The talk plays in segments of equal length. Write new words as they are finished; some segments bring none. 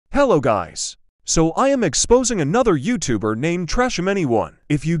Hello guys. So I am exposing another YouTuber named trashemeny1.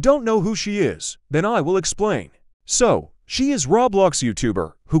 If you don't know who she is, then I will explain. So, she is Roblox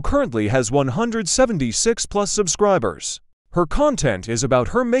YouTuber who currently has 176 plus subscribers. Her content is about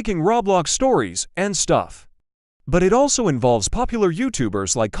her making Roblox stories and stuff. But it also involves popular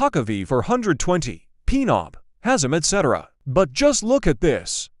YouTubers like Kakav for 120, Pnob, Hazem, etc. But just look at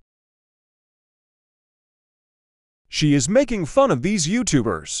this. She is making fun of these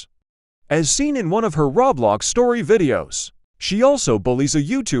YouTubers. As seen in one of her Roblox story videos, she also bullies a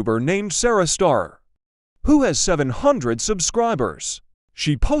YouTuber named Sarah Star, who has 700 subscribers.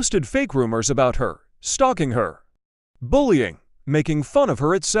 She posted fake rumors about her, stalking her, bullying, making fun of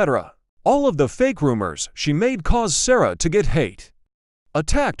her, etc. All of the fake rumors she made caused Sarah to get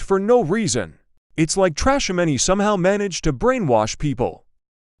attacked for no reason. It's like trashemeny somehow managed to brainwash people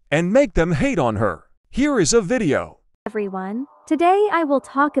and make them hate on her. Here is a video. Everyone, today I will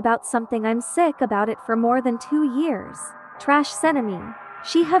talk about something I'm sick about it for more than 2 years. Trashemeny.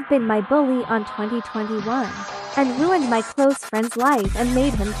 She have been my bully on 2021 and ruined my close friend's life and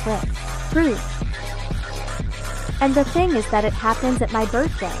made him quit. Proof. And the thing is that it happens at my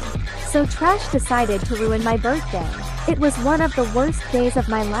birthday. So Trash decided to ruin my birthday. It was one of the worst days of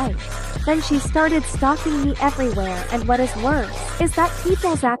my life. Then she started stalking me everywhere, and what is worse is that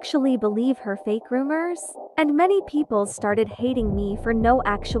people actually believe her fake rumors, and many people started hating me for no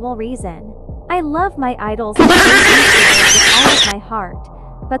actual reason. I love my idols with all of my heart,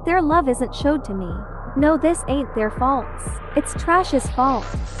 but their love isn't showed to me. No, this ain't their faults. It's Trash's fault.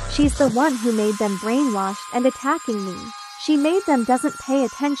 She's the one who made them brainwashed and attacking me. She made them doesn't pay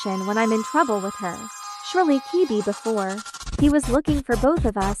attention when I'm in trouble with her. Surely Kibi before. He was looking for both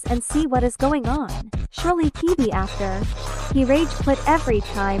of us and see what is going on. Surely Kibi after. He rage quit every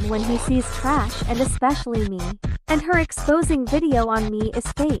time when he sees Trash and especially me. And her exposing video on me is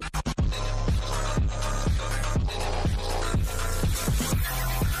fake.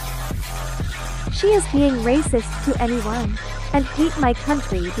 She is being racist to anyone and hate my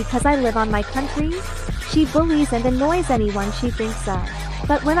country because I live on my country. She bullies and annoys anyone she thinks of.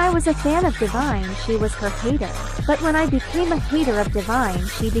 But when I was a fan of Divine, she was her hater. But when I became a hater of Divine,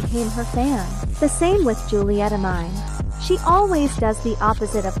 she became her fan. The same with Julietta mine. She always does the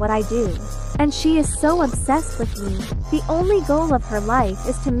opposite of what I do. And she is so obsessed with me. The only goal of her life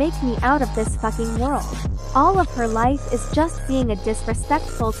is to make me out of this fucking world. All of her life is just being a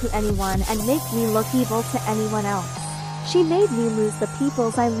disrespectful to anyone and make me look evil to anyone else. She made me lose the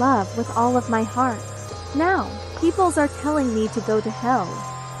peoples I love with all of my heart. Now, peoples are telling me to go to hell,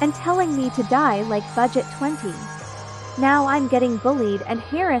 and telling me to die like Budget 20. Now I'm getting bullied and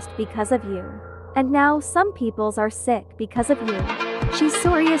harassed because of you. And now some peoples are sick because of you. She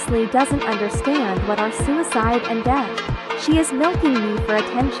seriously doesn't understand what are suicide and death. She is milking me for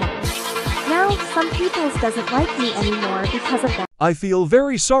attention. Now some peoples doesn't like me anymore because of that. I feel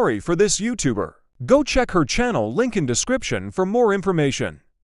very sorry for this YouTuber. Go check her channel, link in description for more information.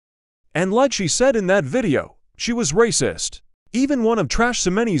 And like she said in that video, she was racist. Even one of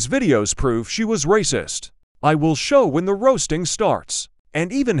Trashemeny's videos prove she was racist. I will show when the roasting starts.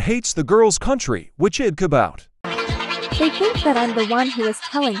 And even hates the girl's country, which idk about. They think that I'm the one who is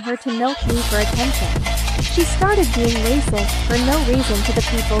telling her to milk me for attention. She started being racist for no reason to the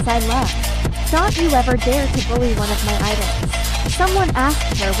peoples I love. Don't you ever dare to bully one of my idols. Someone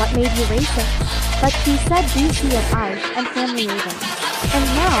asked her what made you racist, but she said BC of Ice and Family Ravens. And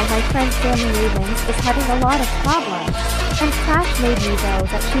now my friend Family Ravens is having a lot of problems. And Trash made me know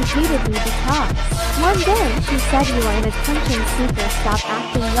that she hated me because one day she said you are an attention seeker, stop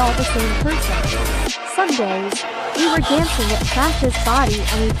acting y'all the same person. Some days, we were dancing at Trash's body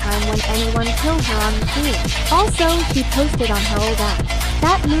anytime when anyone killed her on the team. Also, she posted on her old app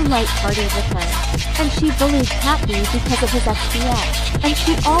that moonlight party with her. And she bullied Cappy because of his XDS. And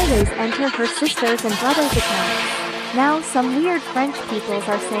she always entered her sisters and brothers' accounts. Now some weird French peoples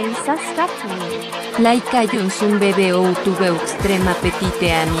are saying sus stuff to me. Like a un bébé ou tuve extrema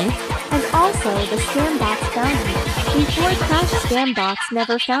petite amie. And also the Scambox found me. Before Trash Scambox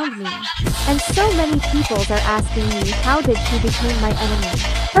never found me. And so many peoples are asking me how did she become my enemy.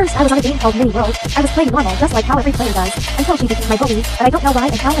 First, I was on a game called Mini World. I was playing normal, just like how every player does, until she became my bully, but I don't know why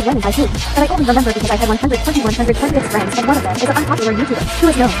and how and when and by who. But I only remember because I had 126 friends, and one of them is an unpopular YouTuber, who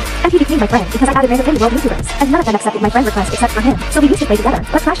is known. And he became my friend because I added random Mini World YouTubers, and none of them accepted my friend request except for him. So we used to play together,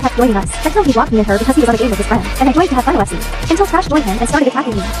 but Trash kept joining us, until he blocked me and her because he was on a game with his friend, and I joined to have fun OFC. Until Trash joined him and started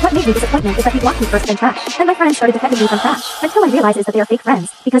attacking me. What made me disappointment is that he blocked me first, then Trash. Then my friends started defending me from Trash, until I realized is that they are fake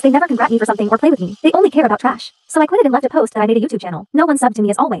friends, because they never congrat me for something or play with me. They only care about Trash. So I quit it and left a post that I made a YouTube channel. No one subbed to me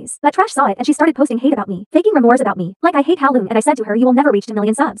as always. But Trash saw it and she started posting hate about me, faking remorse about me. Like I hate Haloon and I said to her you will never reach 2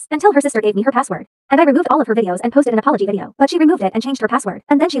 million subs, until her sister gave me her password. And I removed all of her videos and posted an apology video. But she removed it and changed her password.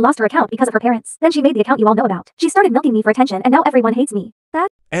 And then she lost her account because of her parents. Then she made the account you all know about. She started milking me for attention and now everyone hates me.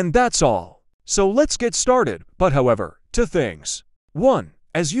 And that's all. So let's get started, but however, to things. 1.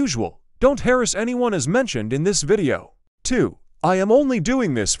 As usual, don't harass anyone as mentioned in this video. 2. I am only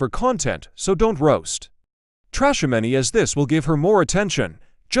doing this for content, so don't roast trashemeny as this will give her more attention.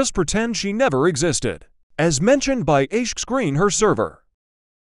 Just pretend she never existed. As mentioned by screen her server.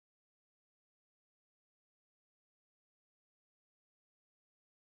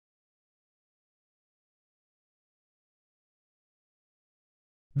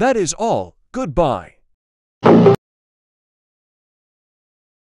 That is all. Goodbye.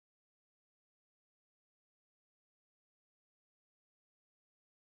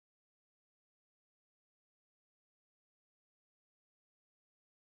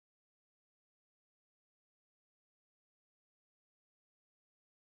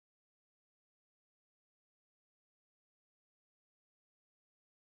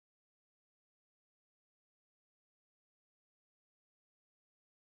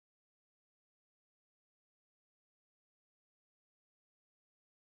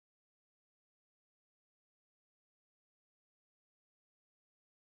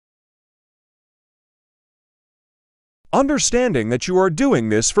 Understanding that you are doing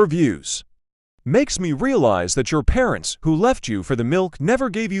this for views makes me realize that your parents who left you for the milk never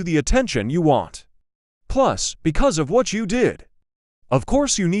gave you the attention you want. Plus, because of what you did. Of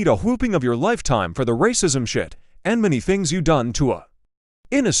course you need a whooping of your lifetime for the racism shit and many things you done to a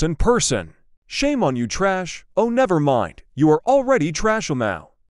innocent person. Shame on you, Trash. Oh, never mind. You are already trashel now.